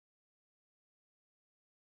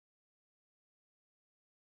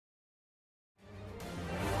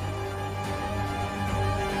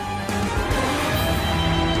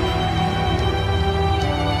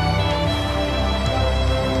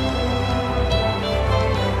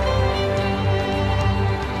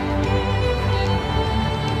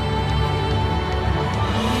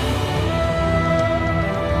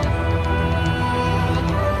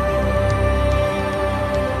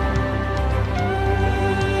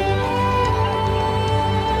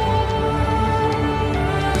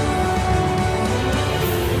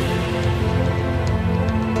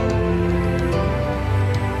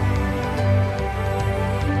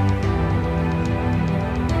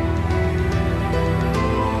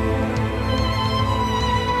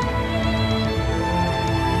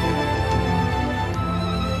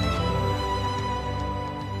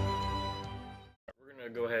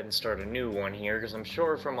and start a new one here, because I'm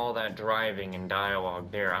sure from all that driving and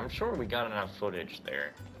dialogue there, I'm sure we got enough footage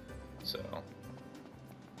there. So,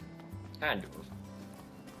 had to have.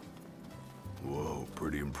 Whoa,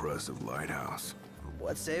 pretty impressive lighthouse.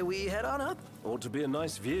 What say we head on up? Ought to be a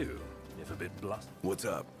nice view, if a bit blunt. What's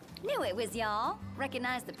up? Knew it was y'all.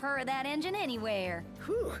 Recognize the purr of that engine anywhere.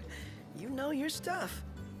 Whew, you know your stuff.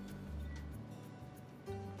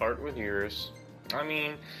 Part with yours. I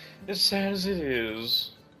mean, as sad as it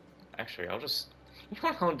is. Actually, I'll just. You know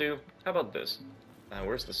what I'll do? How about this?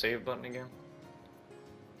 Where's the save button again?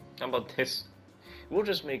 How about this? We'll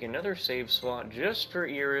just make another save slot just for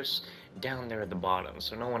Iris down there at the bottom,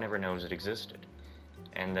 so no one ever knows it existed.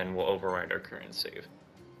 And then we'll override our current save.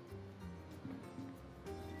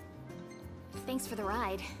 Thanks for the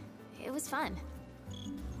ride. It was fun.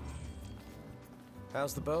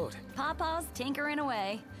 How's the boat? Pawpaw's tinkering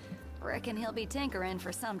away. Reckon he'll be tinkering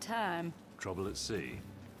for some time. Trouble at sea.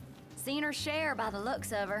 Seen her share by the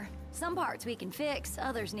looks of her. Some parts we can fix,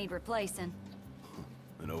 others need replacing.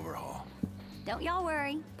 An overhaul. Don't y'all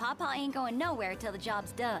worry. Pawpaw ain't going nowhere till the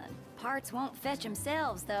job's done. Parts won't fetch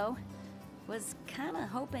themselves, though. Was kinda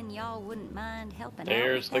hoping y'all wouldn't mind helping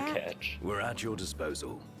There's out with the that. catch. We're at your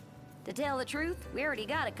disposal. To tell the truth, we already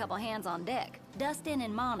got a couple hands on deck. Dustin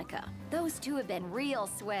and Monica. Those two have been real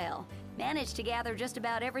swell. Managed to gather just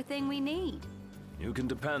about everything we need. You can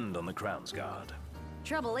depend on the Crown's Guard.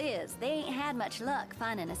 Trouble is, they ain't had much luck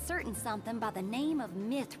finding a certain something by the name of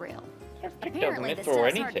mithril. I've picked up Apparently, the myth or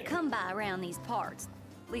stuff's hard to anything. come by around these parts.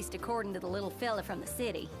 At least according to the little fella from the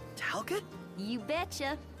city. Talcott? You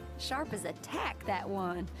betcha. Sharp as a tack, that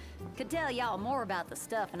one. Could tell y'all more about the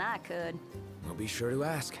stuff than I could. We'll be sure to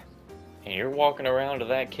ask. And you're walking around to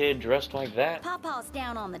that kid dressed like that? Pawpaw's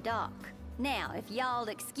down on the dock. Now, if y'all'll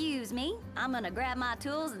excuse me, I'm gonna grab my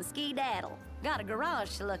tools and ski-daddle. Got a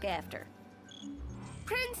garage to look after.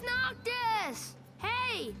 Prince Noctis!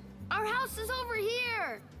 Hey! Our house is over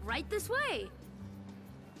here! Right this way!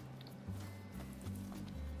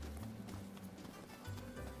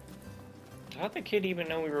 How'd the kid even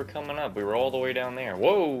know we were coming up? We were all the way down there.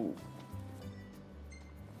 Whoa!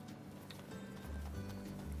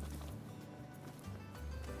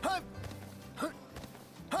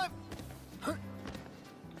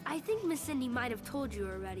 I think Miss Cindy might have told you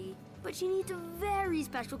already, but she needs a very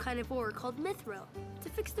special kind of ore called mithril to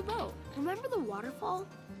fix the boat. Remember the waterfall?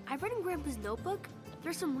 I read in Grandpa's notebook.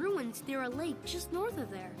 There's some ruins near a lake just north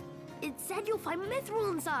of there. It said you'll find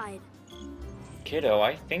mithril inside. Kiddo,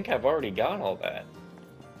 I think I've already got all that.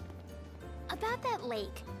 About that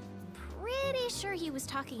lake. Pretty sure he was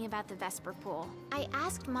talking about the Vesper Pool. I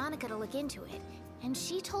asked Monica to look into it, and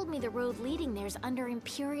she told me the road leading there is under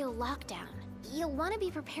Imperial lockdown. You'll want to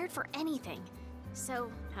be prepared for anything.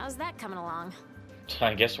 So, how's that coming along?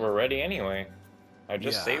 I guess we're ready anyway. I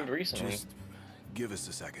just Yeah, saved recently. Just give us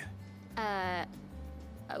a second.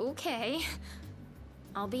 Okay.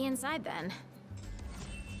 I'll be inside then.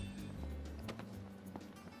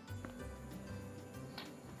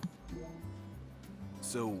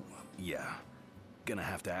 So, yeah. Gonna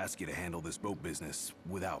have to ask you to handle this boat business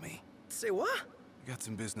without me. Say what? Got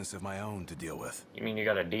some business of my own to deal with. You mean you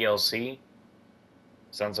got a DLC?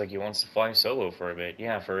 Sounds like he wants to fly solo for a bit.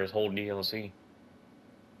 Yeah, for his whole DLC.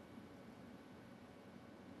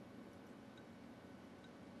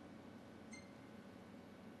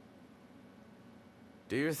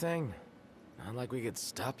 Do your thing. Not like we could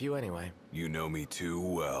stop you anyway. You know me too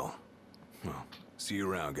well. Well, see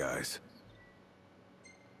you around, guys.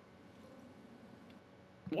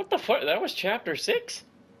 What the fuck? That was chapter 6?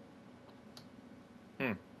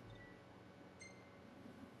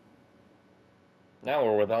 Now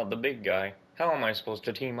we're without the big guy. How am I supposed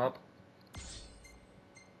to team up?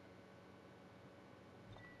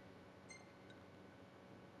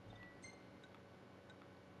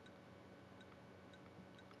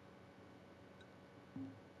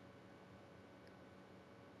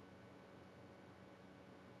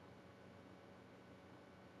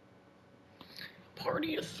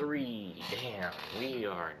 Party of 3. Damn, we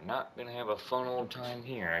are not gonna have a fun old time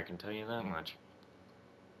here, I can tell you that much.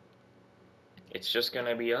 It's just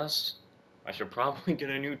gonna be us. I should probably get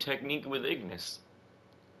a new technique with Ignis.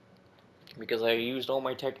 Because I used all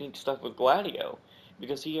my technique stuff with Gladio.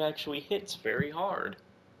 Because he actually hits very hard.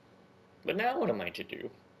 But now what am I to do?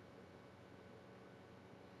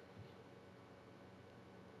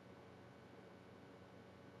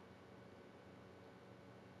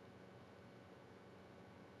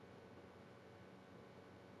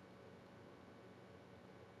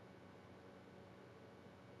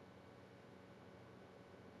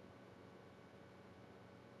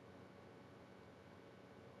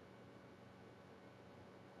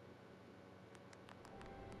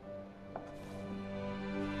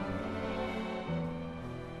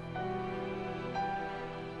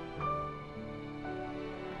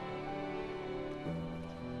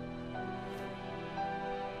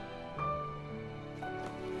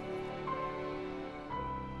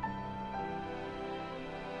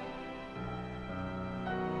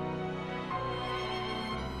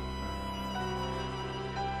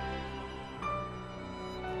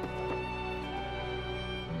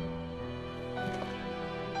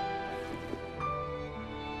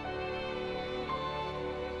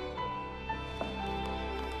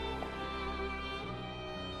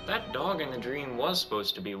 that dog in the dream was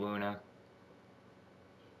supposed to be Luna.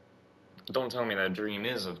 Don't tell me that dream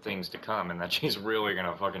is of things to come and that she's really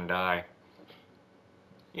gonna fucking die.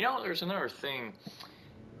 You know, there's another thing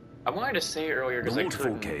I wanted to say earlier The because I waterfall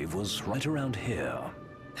couldn't. cave was right around here.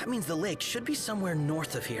 That means the lake should be somewhere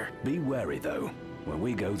north of here. Be wary, though. Where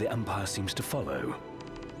we go, the Empire seems to follow.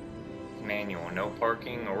 Manual, no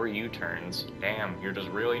parking or U-turns. Damn, you're just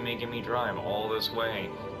really making me drive all this way.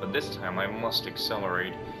 But this time I must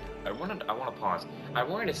accelerate. I want to pause. I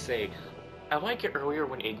wanted to say, I like it earlier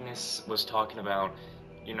when Ignis was talking about,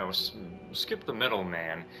 you know, skip the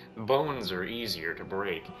middleman. Bones are easier to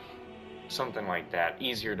break. Something like that.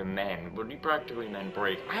 Easier to mend. But he practically meant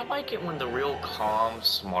break. I like it when the real calm,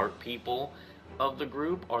 smart people of the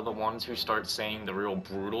group are the ones who start saying the real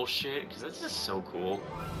brutal shit, because that's just so cool.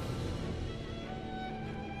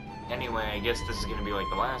 Anyway, I guess this is gonna be like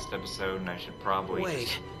the last episode, and I should probably...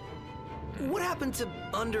 Wait. What happened to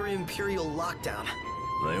under Imperial lockdown?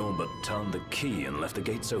 They all but turned the key and left the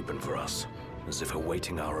gates open for us, as if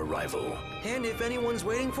awaiting our arrival. And if anyone's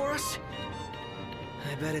waiting for us,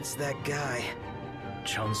 I bet it's that guy.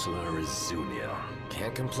 Chancellor Izunia.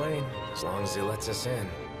 Can't complain, as long as he lets us in.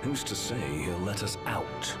 Who's to say he'll let us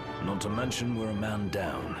out? Not to mention we're a man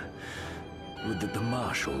down. Would that the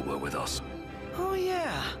Marshal were with us. Oh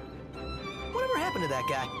yeah. Whatever happened to that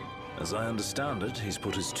guy? As I understand it, he's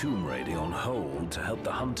put his tomb raiding on hold to help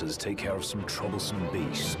the hunters take care of some troublesome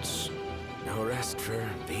beasts. No rest for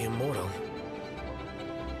the immortal.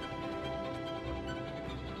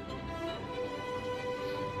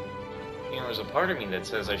 You know, there's a part of me that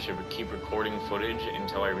says I should keep recording footage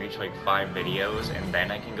until I reach like 5 videos, and then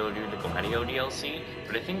I can go do the Gladio DLC,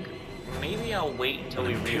 but I think maybe I'll wait until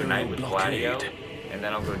we reunite with Gladio, and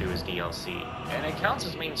then I'll go do his DLC. And it counts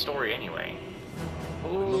as main story anyway.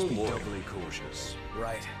 Oh Must be boy. doubly cautious.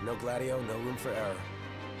 Right, no Gladio, no room for error.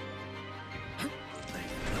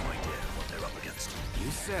 They've no idea what they're up against. You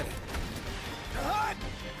said it.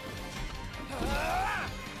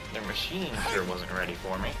 Their machine sure wasn't ready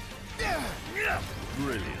for me.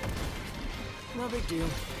 Brilliant. No big deal.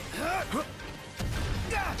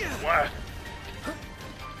 What?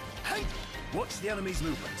 Watch the enemy's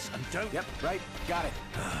movements and don't... Yep, right, got it.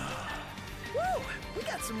 Woo! We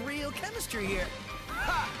got some real chemistry here.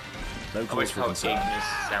 No I cause like for how concern. Ignis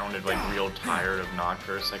sounded like real tired of Knock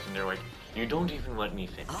for a second. They're like, you don't even let me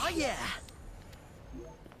finish. Oh yeah.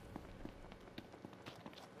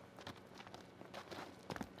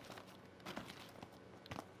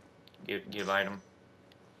 Give item.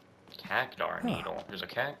 Cactar needle. There's a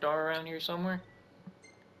cactar around here somewhere?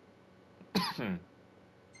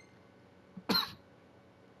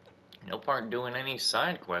 No point doing any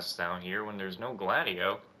side quests out here when there's no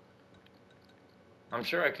Gladio. I'm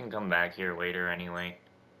sure I can come back here later anyway.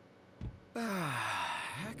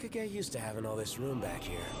 I could get used to having all this room back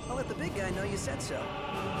here. I'll let the big guy know you said so.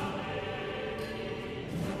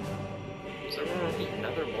 Is there gonna be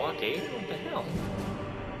another blockade? What the hell?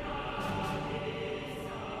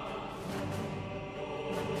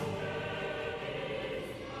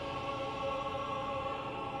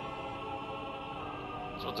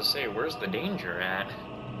 I was about to say, where's the danger at?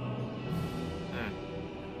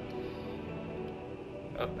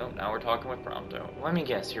 Oh, no, now we're talking with Prompto. Let me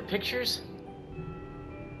guess, your pictures?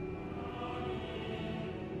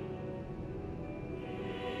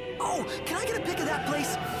 Oh, can I get a pic of that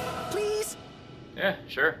place? Please? Yeah,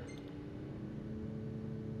 sure.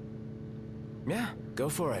 Yeah, go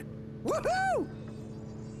for it. Woohoo!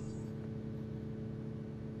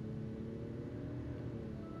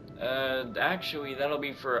 Actually, that'll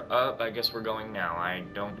be for, I guess we're going now. I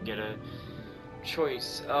don't get a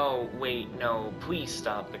choice. Oh, wait, no, please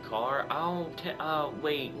stop the car.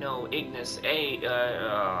 Wait, no, Ignis,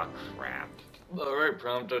 crap. Alright,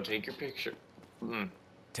 Prompto, take your picture.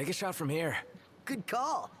 Take a shot from here. Good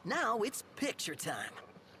call. Now it's picture time.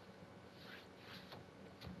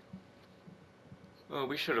 Oh,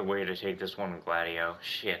 we should have waited to take this one with Gladio.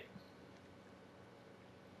 Shit.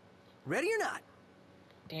 Ready or not?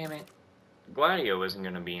 Damn it. Gladio isn't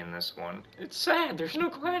gonna be in this one. It's sad, there's no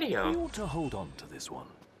We Gladio. ought to hold on to this one.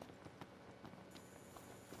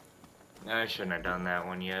 I shouldn't have done that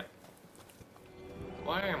one yet.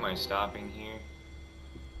 Why am I stopping here?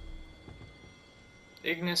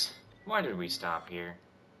 Ignis, why did we stop here?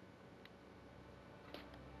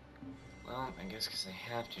 Well, I guess because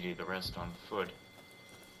I have to do the rest on foot.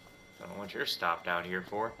 Don't know what you're stopped out here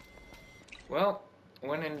for. Well, no,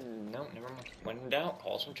 never mind. When in doubt,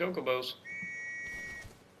 call some chocobos.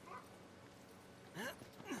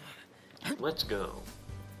 Let's go.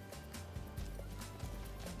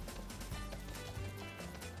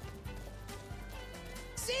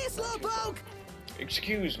 See you, Slowpoke!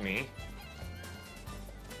 Excuse me.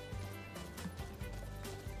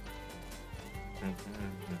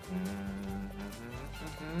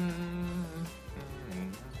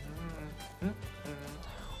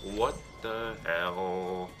 What the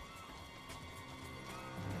hell?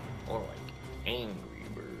 Or like Angry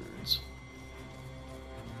Birds.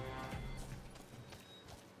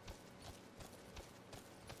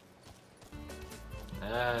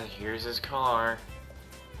 Here's his car.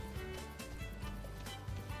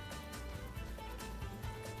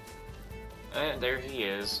 There he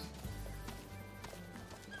is.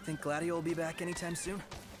 Think Gladio will be back anytime soon?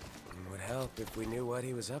 Would help if we knew what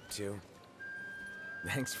he was up to.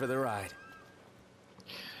 Thanks for the ride.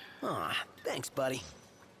 Aw, thanks, buddy.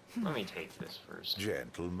 Let me take this first.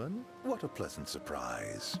 Gentlemen, what a pleasant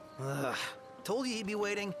surprise. Ugh, told you he'd be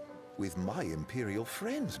waiting. With my Imperial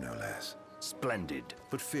friends, no less. Splendid.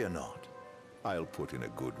 But fear not. I'll put in a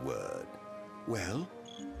good word. Well,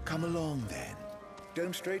 come along then.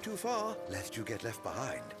 Don't stray too far, lest you get left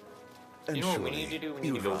behind. And You know what we surely need to do? We need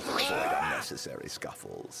you'd to go rather first. avoid unnecessary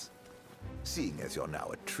scuffles. Seeing as you're now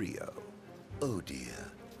a trio. Oh dear.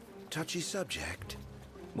 Touchy subject.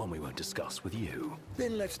 One we won't discuss with you.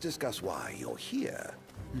 Then let's discuss why you're here.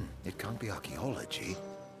 It can't be archaeology.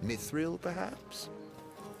 Mithril, perhaps?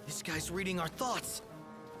 This guy's reading our thoughts.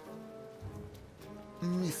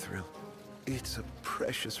 Mithril. It's a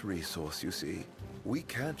precious resource, you see. We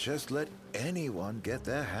can't just let anyone get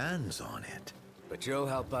their hands on it. But you'll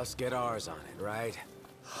help us get ours on it, right?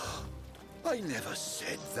 I never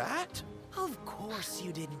said that. Of course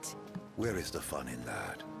you didn't. Where is the fun in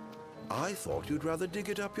that? I thought you'd rather dig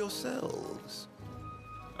it up yourselves.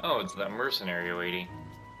 Oh, it's that mercenary lady.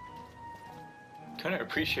 Kinda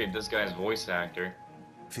appreciate this guy's voice actor.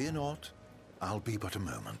 Fear not. I'll be but a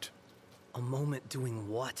moment. A moment doing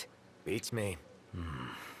what? Beats me.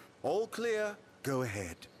 All clear. Go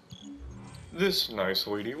ahead. This nice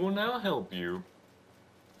lady will now help you.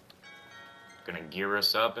 Gonna gear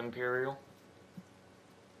us up, Imperial?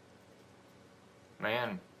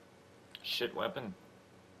 Man, shit weapon.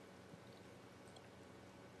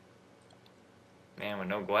 Man, with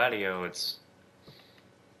no Gladio, it's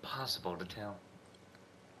possible to tell.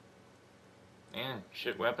 Man,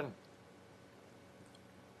 shit weapon.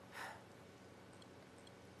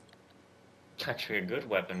 It's actually a good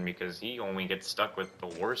weapon because he only gets stuck with the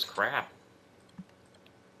worst crap.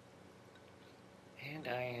 And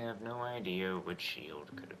I have no idea which shield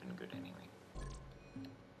could have been good anyway.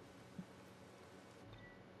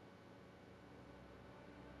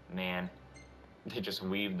 Man, they just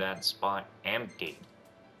leave that spot empty.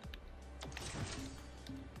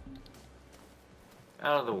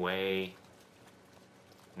 Out of the way.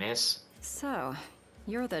 Miss? So,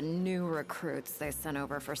 you're the new recruits they sent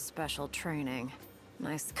over for special training.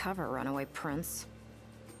 Nice cover, runaway prince.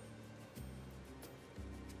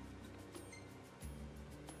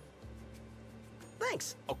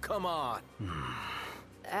 Thanks. Oh, come on.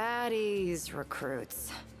 At ease,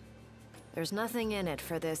 recruits. There's nothing in it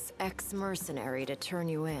for this ex-mercenary to turn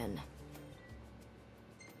you in.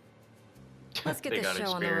 Let's get They this got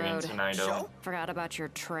show on the road. experience and I don't. Forgot about your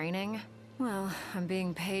training? Well, I'm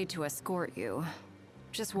being paid to escort you.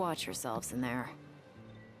 Just watch yourselves in there.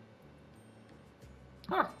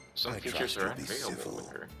 Huh. Some I features trust are you'll be available civil. with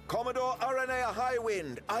her. Commodore Aranea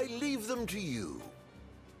Highwind, I leave them to you.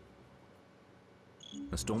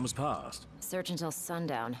 The storm has passed. Search until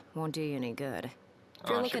sundown. Won't do you any good. If Oh,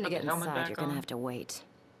 you're I looking should to put get the helmet inside, back you're gonna on. have to wait.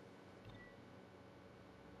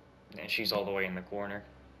 And she's all the way in the corner.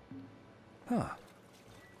 Huh.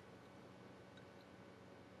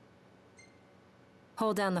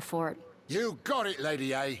 Hold down the fort. You got it,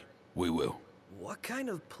 Lady A. We will. What kind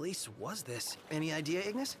of place was this? Any idea,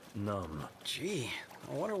 Ignis? None. Gee,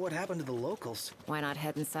 I wonder what happened to the locals. Why not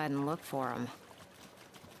head inside and look for him?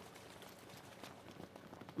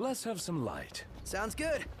 Let's have some light. Sounds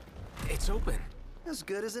good. It's open. As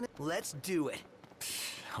good as it. Let's do it.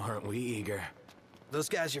 Aren't we eager? Those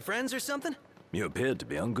guys your friends or something? You appeared to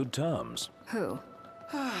be on good terms. Who?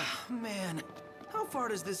 Man, how far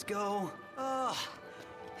does this go?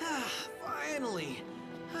 Finally.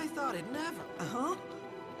 I thought it never.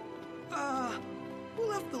 Who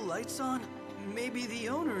left the lights on? Maybe the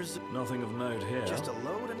owners. Nothing of note here. Just a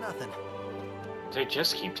load of nothing. They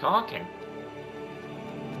just keep talking.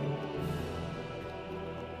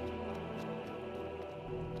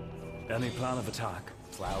 Any plan of attack?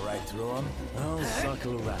 Plow right through them? I'll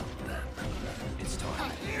circle around then. It's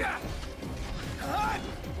time.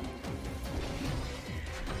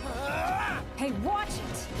 Hey, watch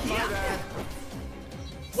it!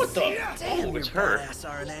 What the? Oh, it's her. Badass,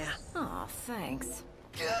 Aranea. Aw, thanks.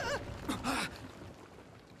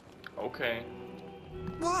 Okay.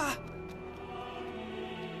 What?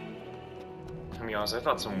 To be honest, I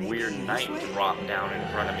thought some weird knight dropped down in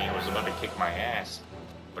front of me and was about to kick my ass.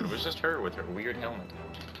 But it was just her with her weird helmet.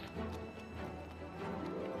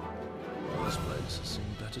 This place has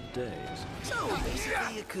seen better days. So,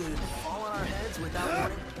 basically you could fall on our heads without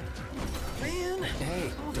warning? Man!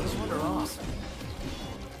 Hey, don't wander off.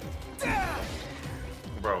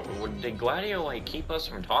 Bro, did Gladio, like, keep us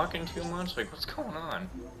from talking too much? Like, what's going on?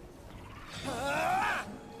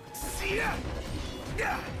 Here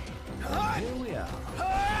we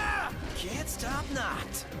are. Can't stop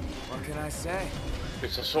knocked. What can I say?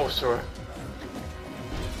 It's a sorcerer.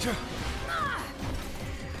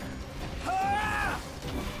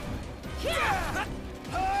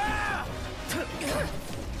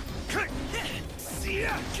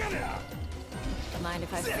 Mind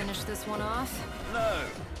if I finish this one off? No,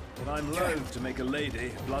 but I'm loath to make a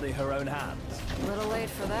lady bloody her own hands. A little late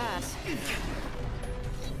for that.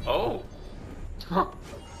 Oh. Huh.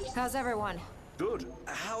 How's everyone? Good.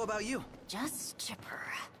 How about you? Just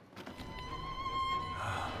chipper.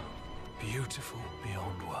 Beautiful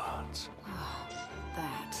beyond words.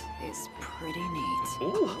 That is pretty neat.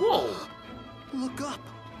 Ooh, whoa. Look up.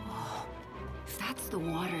 If that's the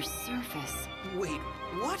water's surface. Wait,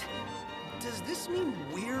 what? Does this mean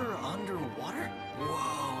we're underwater?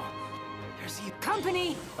 Whoa. There's the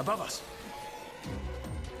Company! above us.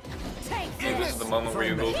 Take Yeah, this is the moment where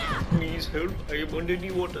you go, please help, I am under the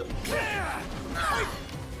water.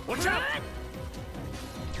 Watch out!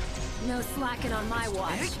 No slacking on my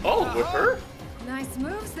watch. Oh, with her? Nice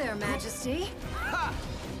moves there, Majesty.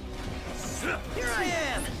 Here I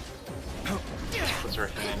am! Puts her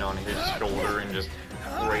hand on his shoulder and just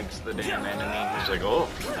breaks the damn enemy. He's like, oh.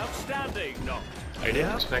 Outstanding, no. I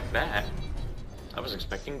didn't expect that. I was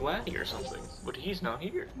expecting Gladdy or something, but he's not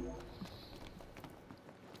here.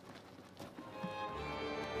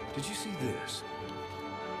 Did you see this?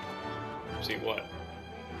 See what?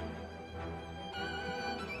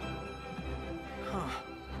 Huh.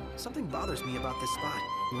 Something bothers me about this spot.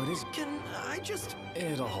 What is it? Can I just...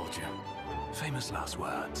 It'll hold you. Famous last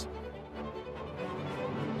words.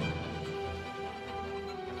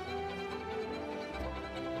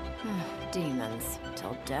 Demons,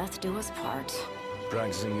 till death do us part.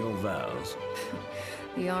 Practicing your vows.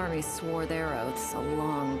 The army swore their oaths a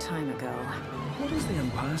long time ago. What does the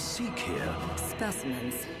Empire seek here?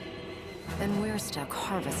 Specimens. And we're stuck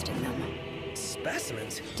harvesting them.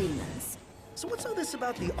 Specimens? Demons. So what's all this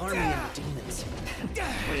about the army and demons?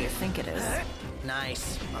 What do you think it is?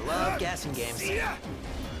 Nice. I love guessing games.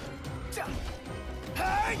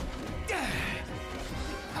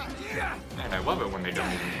 And I love it when they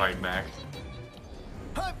don't even fight back.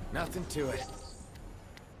 Nothing to it.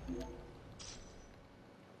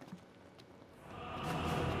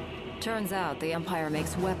 Turns out the Empire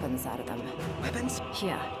makes weapons out of them. Weapons?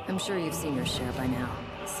 Yeah, I'm sure you've seen your share by now.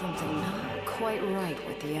 Something not quite right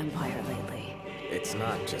with the Empire lately. It's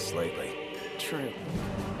not just lately. True.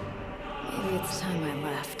 Maybe it's time I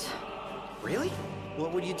left. Really?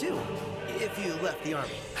 What would you do if you left the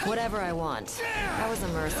army? Whatever I want. I was a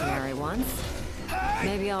mercenary once.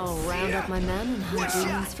 Maybe I'll round up my men and hunt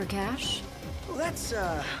demons for cash? That's,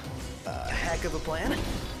 a heck of a plan.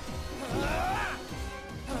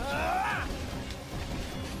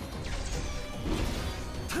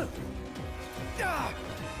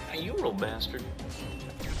 Hey, you little bastard.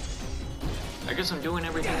 I guess I'm doing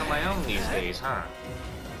everything on my own these days, huh?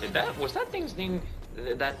 Was that thing's name,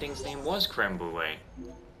 that thing's name was Creme Brulee.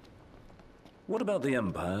 What about the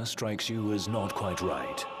Empire strikes you as not quite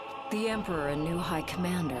right? The Emperor and new High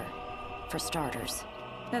Commander, for starters.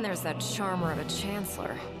 Then there's that charmer of a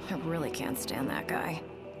Chancellor. I really can't stand that guy.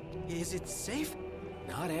 Is it safe?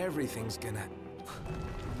 Not everything's gonna...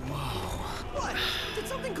 Whoa. What? Did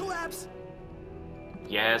something collapse?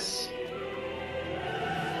 Yes.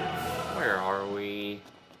 Where are we?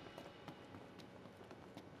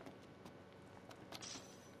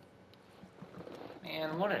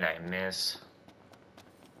 Man, what did I miss?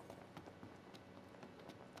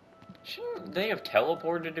 Shouldn't they have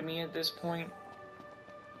teleported to me at this point?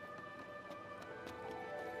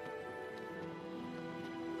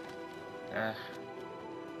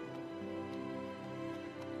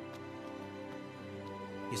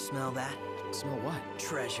 You smell that? Smell what?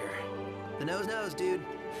 Treasure. The nose knows, dude.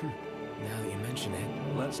 Now that you mention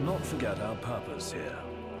it. Let's not forget our purpose here.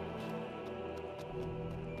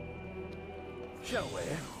 Shall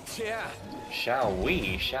we? Yeah. Shall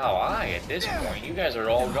we? Shall I? At this point, you guys are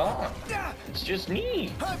all gone. It's just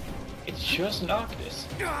me. It's just Noctis.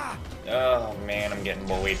 Oh man, I'm getting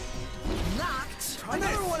bullied. Knocked?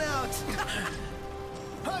 Another one out!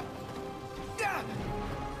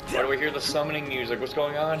 Why do we hear the summoning music? What's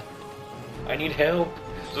going on? I need help.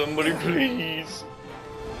 Somebody please.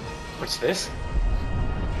 What's this?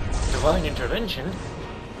 Divine intervention?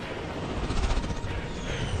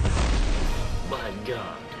 My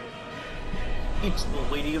God. It's the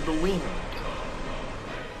Lady of the Wind.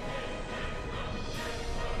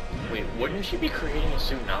 Wait, wouldn't she be creating a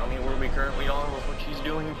tsunami where we currently are with what she's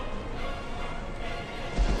doing?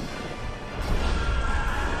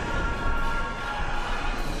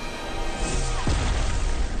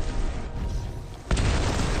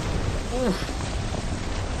 Oof.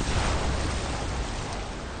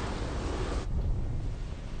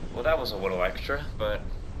 Well, that was a little extra, but...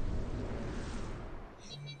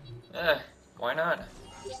 why not?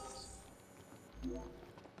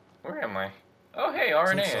 Where am I? Oh, hey,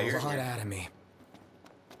 aranea, Takes you're a lot here. out of me.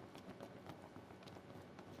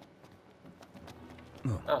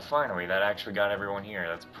 Oh, finally, that actually got everyone here.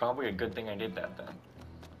 That's probably a good thing I did that then.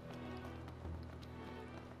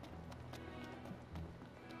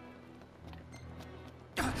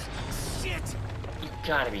 Shit! You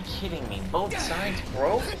gotta be kidding me. Both sides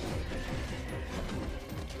broke?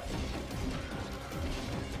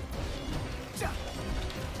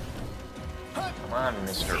 Come on,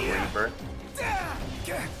 Mr. Reaper.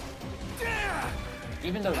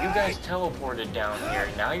 Even though you guys teleported down here,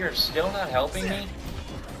 now you're still not helping me?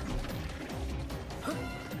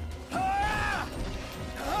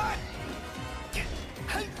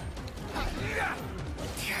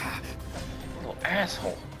 Little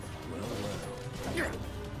asshole.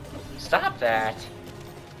 Stop that.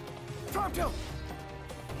 Pronto!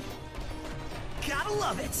 Gotta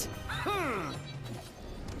love it!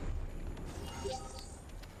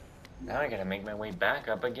 Now I gotta make my way back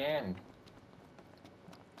up again.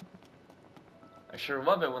 I sure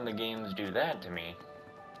love it when the games do that to me.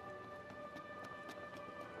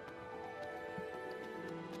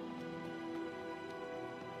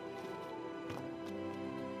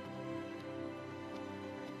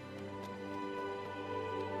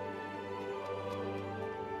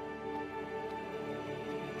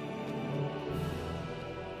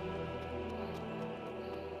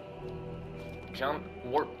 Jump,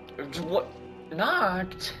 warp, what?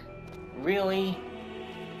 Knocked? Really?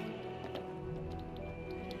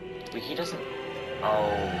 Wait, he doesn't...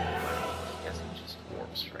 Oh, he doesn't just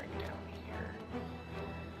warp straight down here.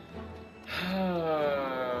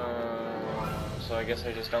 So I guess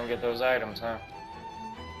I just don't get those items, huh?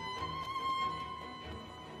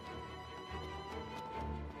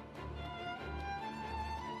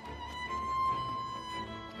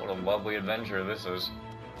 What a lovely adventure this is.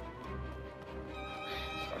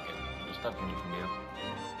 Fuck it, there's nothing you can do.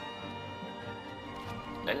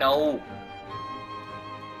 No!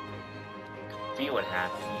 Feel it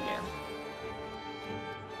happening again.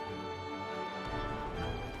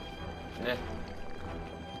 Nah.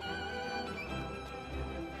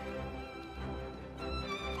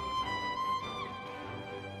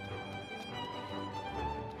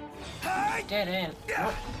 Dead end.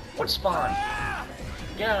 What? What spawn?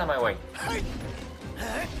 Get out of my way.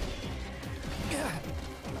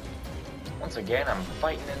 Once again, I'm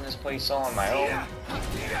fighting in this place all on my own.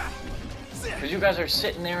 Because you guys are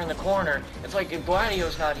sitting there in the corner. It's like if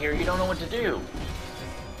Gladio's not here, you don't know what to do.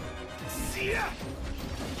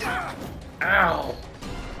 Ow!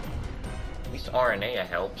 At least aranea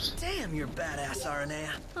helps. Damn, you're badass, Aranea.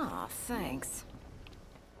 Aw, thanks.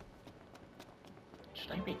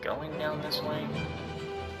 Should I be going down this way?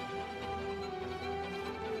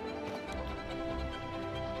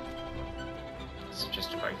 It's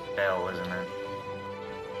just if I fell, isn't it?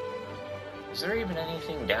 Is there even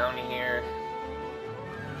anything down here?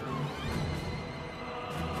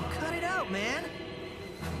 Cut it out, man.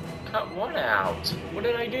 Cut what out? What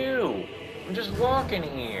did I do? I'm just walking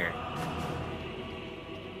here.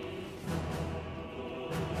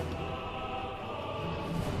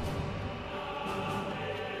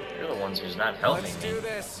 You're the ones who's not helping Let's me. do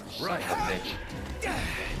this. Son of a bitch.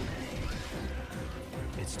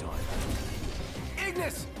 It's time.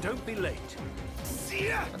 Ignis, don't be late.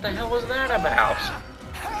 What the hell was that about?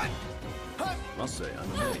 Must say, I'm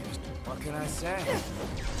amazed. What can I say?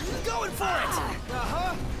 Going for it!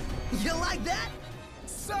 Uh-huh. You like that?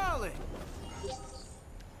 Solid.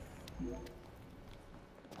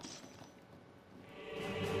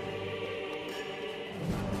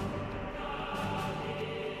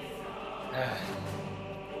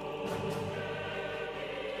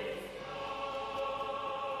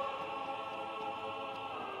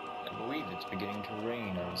 I believe it's beginning to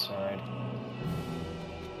rain outside.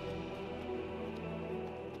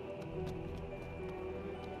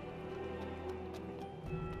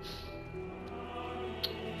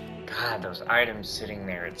 God, those items sitting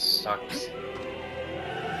there, it sucks.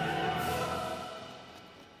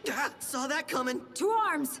 Saw that coming. To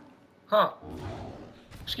arms! Huh.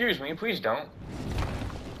 Excuse me, please don't.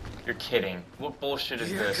 You're kidding. What bullshit is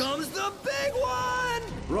Here this? comes the big one!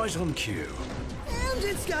 Right on cue. And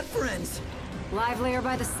it's got friends. Livelier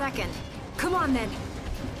by the second. Come on then.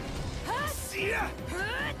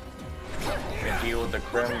 Gonna deal with the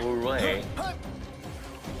creme brulee.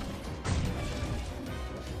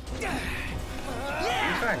 You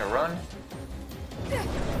trying to run?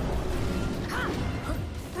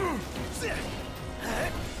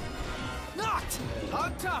 Knocked!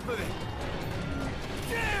 On top of it!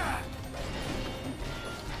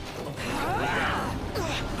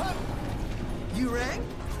 You rang?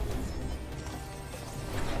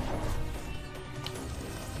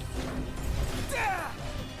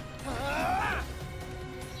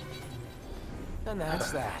 And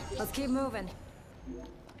that's that. Let's keep moving.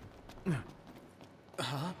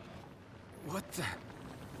 What the?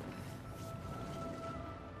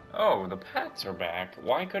 Oh, the pets are back.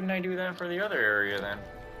 Why couldn't I do that for the other area then?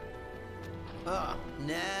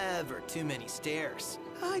 Never too many stairs.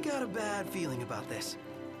 I got a bad feeling about this.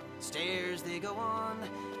 Stairs, they go on.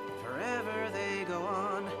 Forever they go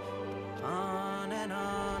on. On and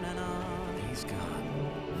on and on. He's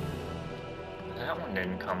gone. That one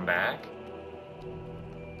didn't come back.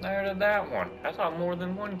 Neither did that one. I thought more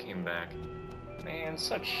than one came back. Man,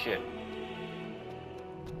 such shit.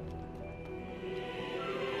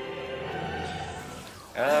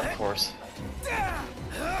 Of course.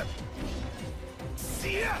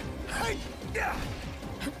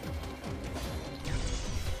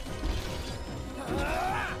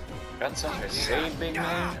 Got something to say, big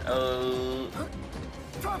man?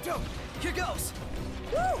 Pronto! Here goes!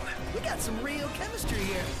 Woo! We got some real chemistry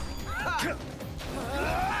here.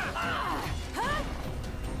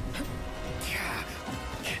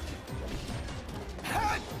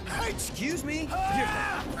 Excuse me?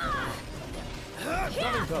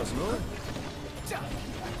 Nothing personal.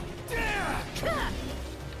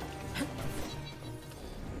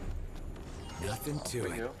 Nothing to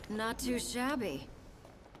it. Not too shabby.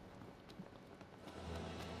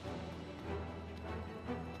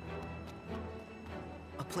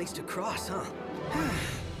 A place to cross, huh?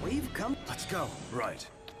 We've come. Let's go. Right.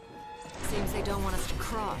 Seems they don't want us to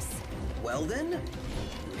cross. Well then,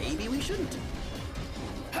 maybe we shouldn't.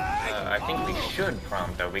 I think we should,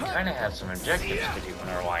 Prompto. We kind of have some objectives to do in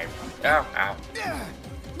our life. Ow, ow.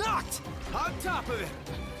 Knocked! On top of it!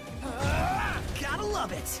 Gotta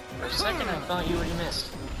love it! For a second, I thought you already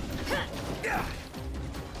missed.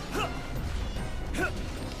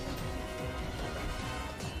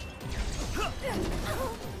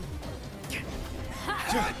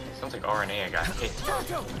 Sounds like aranea got hit.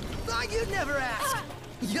 Thought you'd never ask!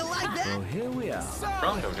 You like that? Well, here we are.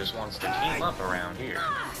 Prompto just wants to team up around here.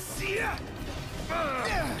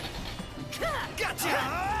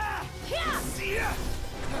 Gotcha!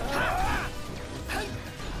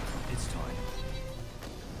 It's time.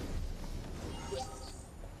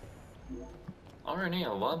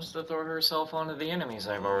 Aranea loves to throw herself onto the enemies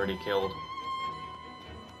I've already killed.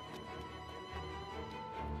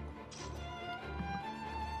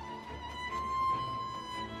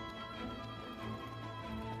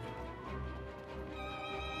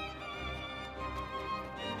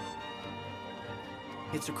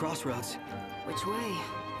 It's a crossroads. Which way?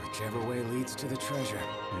 Whichever way leads to the treasure.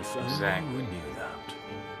 If only Exactly. we knew that.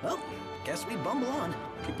 Well, guess we bumble on.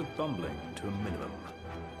 Keep the bumbling to a minimum.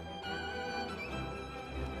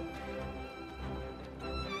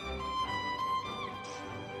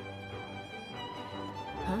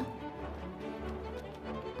 Huh?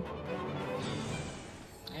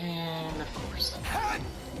 And of course.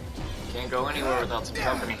 Can't go anywhere without some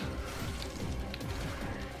company.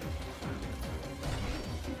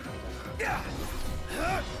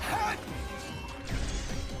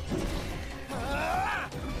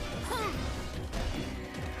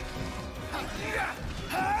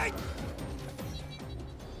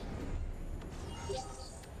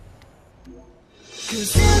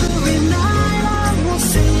 Cause every night I will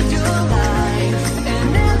save your life.